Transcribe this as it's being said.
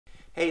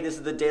Hey, this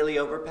is the Daily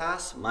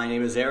Overpass. My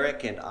name is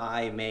Eric and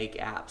I make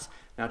apps.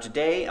 Now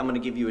today I'm going to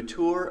give you a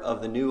tour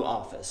of the new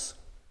office.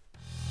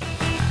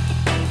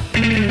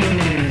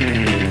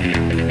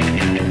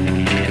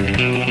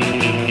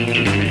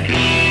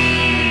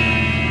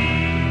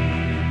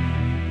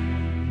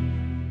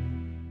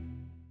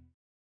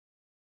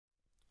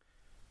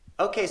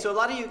 Okay, so a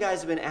lot of you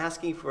guys have been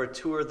asking for a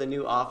tour of the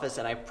new office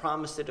and I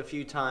promised it a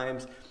few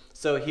times,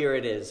 so here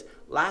it is.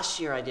 Last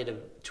year I did a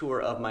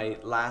tour of my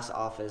last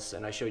office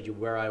and I showed you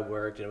where I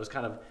worked, and it was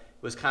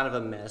kind of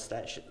a mess.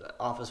 That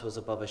office was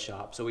above a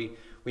shop. So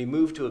we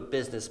moved to a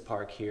business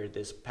park here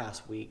this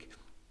past week.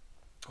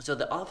 So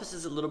the office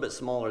is a little bit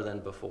smaller than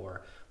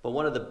before, but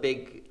one of the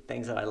big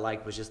things that I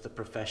liked was just the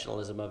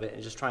professionalism of it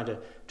and just trying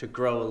to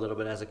grow a little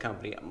bit as a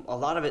company. A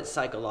lot of it's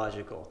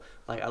psychological.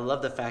 Like, I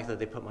love the fact that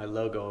they put my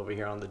logo over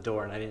here on the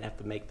door and I didn't have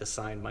to make the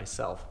sign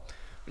myself.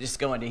 We just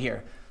go into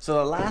here. So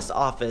the last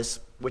office,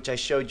 which I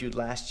showed you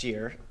last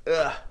year,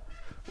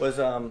 was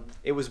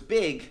it was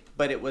big,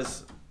 but it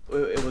was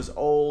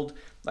old.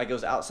 Like, it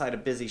was outside a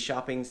busy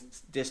shopping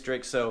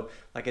district. So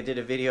like, I did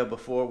a video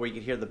before where you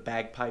could hear the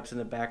bagpipes in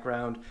the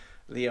background.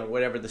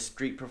 Whatever the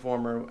street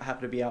performer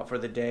happened to be out for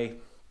the day,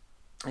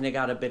 and it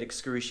got a bit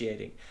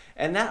excruciating.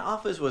 And that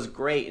office was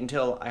great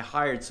until I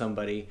hired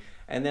somebody,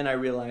 and then I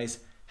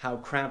realized how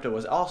cramped it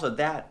was. Also,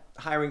 that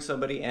hiring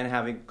somebody and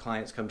having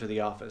clients come to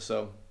the office.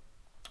 So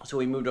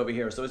we moved over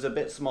here. So it's a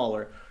bit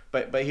smaller,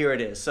 but here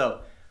it is.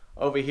 So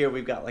over here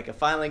we've got like a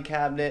filing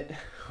cabinet.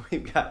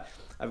 I've got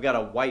a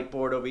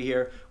whiteboard over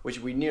here, which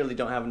we nearly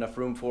don't have enough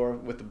room for,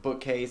 with the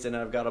bookcase, and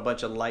I've got a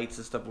bunch of lights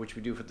and stuff, which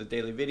we do for the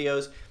daily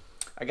videos.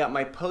 I got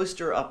my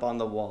poster up on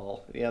the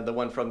wall, the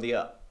one from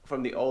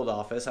the old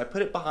office. I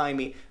put it behind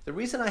me. The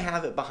reason I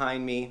have it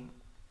behind me,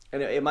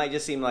 and it might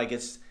just seem like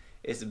it's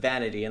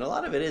vanity, and a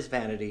lot of it is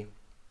vanity,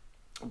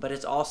 but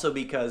it's also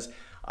because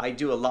I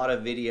do a lot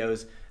of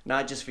videos,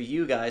 not just for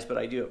you guys, but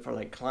I do it for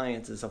like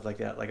clients and stuff like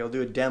that. Like, I'll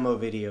do a demo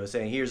video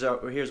saying here's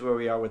where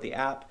we are with the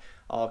app.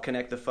 I'll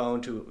connect the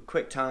phone to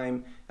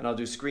QuickTime, and I'll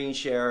do screen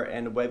share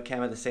and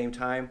webcam at the same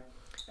time.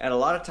 And a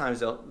lot of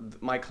times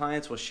my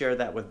clients will share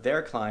that with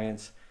their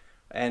clients,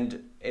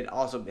 and it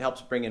also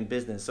helps bring in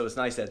business. So it's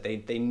nice that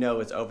they know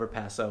it's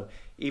Overpass. So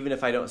even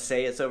if I don't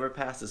say it's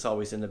Overpass, it's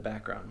always in the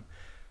background.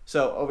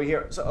 So over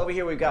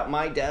here we've got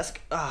my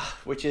desk,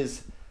 which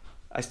is,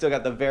 I still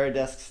got the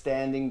Veridesk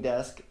standing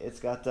desk.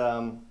 It's got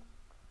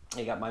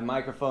I got my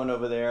microphone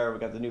over there. We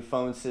got the new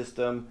phone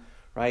system,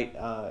 right?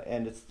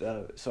 And it's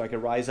so I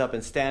can rise up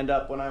and stand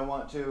up when I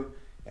want to.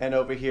 And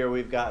over here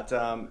we've got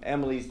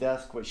Emily's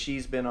desk, which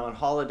she's been on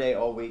holiday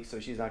all week, so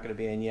she's not going to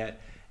be in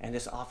yet. And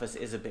this office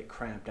is a bit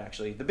cramped,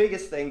 actually. The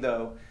biggest thing,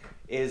 though,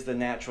 is the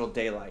natural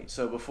daylight.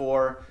 So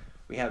before,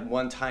 we had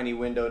one tiny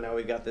window. Now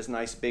we've got this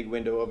nice big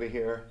window over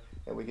here,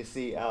 and we can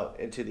see out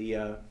into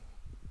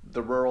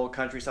the rural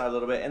countryside a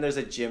little bit. And there's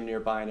a gym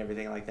nearby and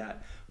everything like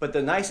that. But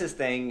the nicest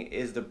thing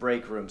is the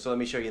break room. So let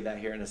me show you that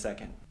here in a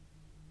second.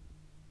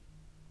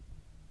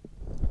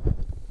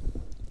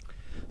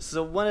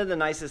 So one of the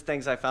nicest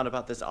things I found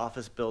about this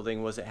office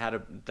building was it had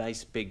a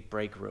nice big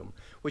break room,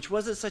 which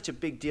wasn't such a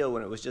big deal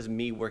when it was just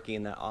me working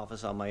in that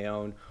office on my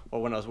own,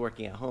 or when I was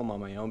working at home on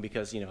my own,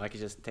 because I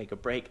could just take a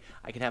break.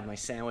 I could have my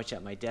sandwich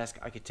at my desk.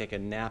 I could take a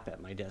nap at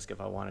my desk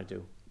if I wanted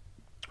to,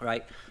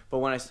 right? But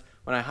when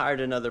I hired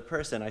another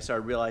person, I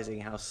started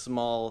realizing how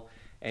small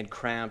and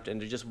cramped,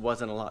 and there just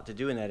wasn't a lot to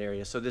do in that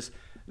area. So this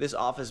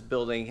office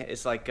building,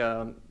 it's like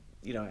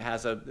it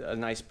has a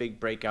nice big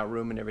breakout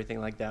room and everything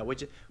like that,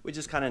 which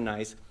is kind of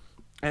nice.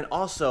 And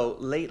also,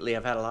 lately,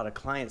 I've had a lot of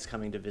clients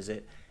coming to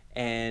visit,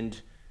 and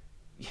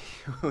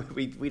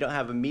we don't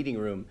have a meeting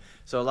room.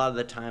 So a lot of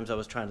the times I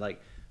was trying to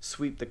like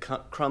sweep the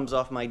crumbs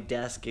off my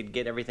desk and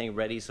get everything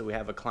ready so we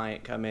have a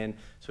client come in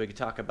so we could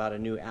talk about a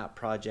new app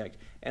project.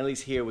 And at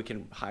least here we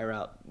can hire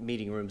out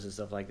meeting rooms and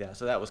stuff like that.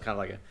 So that was kind of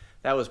like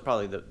that was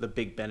probably the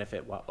big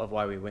benefit of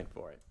why we went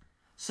for it.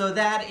 So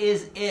that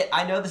is it.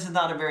 I know this is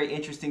not a very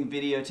interesting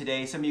video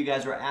today. Some of you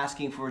guys were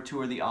asking for a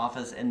tour of the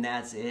office, and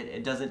that's it.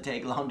 It doesn't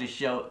take long to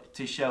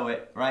show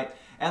it, right?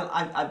 And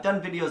I've done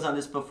videos on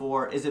this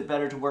before. Is it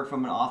better to work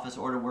from an office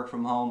or to work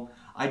from home?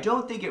 I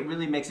don't think it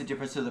really makes a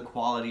difference to the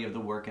quality of the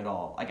work at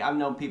all. Like, I've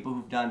known people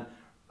who've done,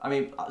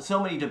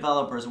 so many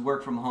developers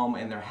work from home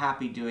and they're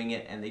happy doing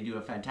it and they do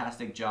a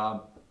fantastic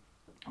job.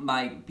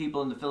 My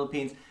people in the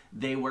Philippines,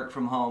 they work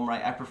from home,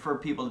 right? I prefer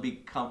people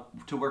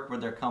to work where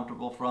they're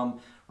comfortable from,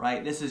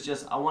 right? This is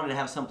just, I wanted to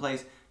have some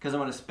place, because I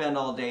want to spend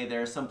all day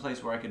there, some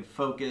place where I can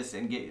focus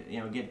and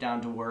get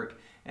down to work.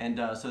 And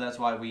so that's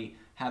why we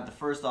have the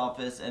first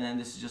office, and then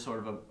this is just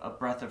sort of a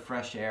breath of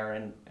fresh air,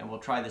 and we'll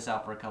try this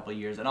out for a couple of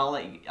years, and I'll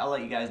let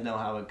you guys know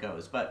how it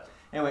goes. But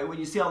anyway, when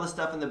you see all the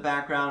stuff in the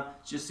background,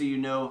 just so you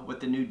know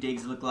what the new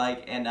digs look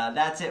like. And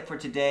that's it for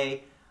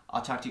today.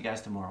 I'll talk to you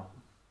guys tomorrow.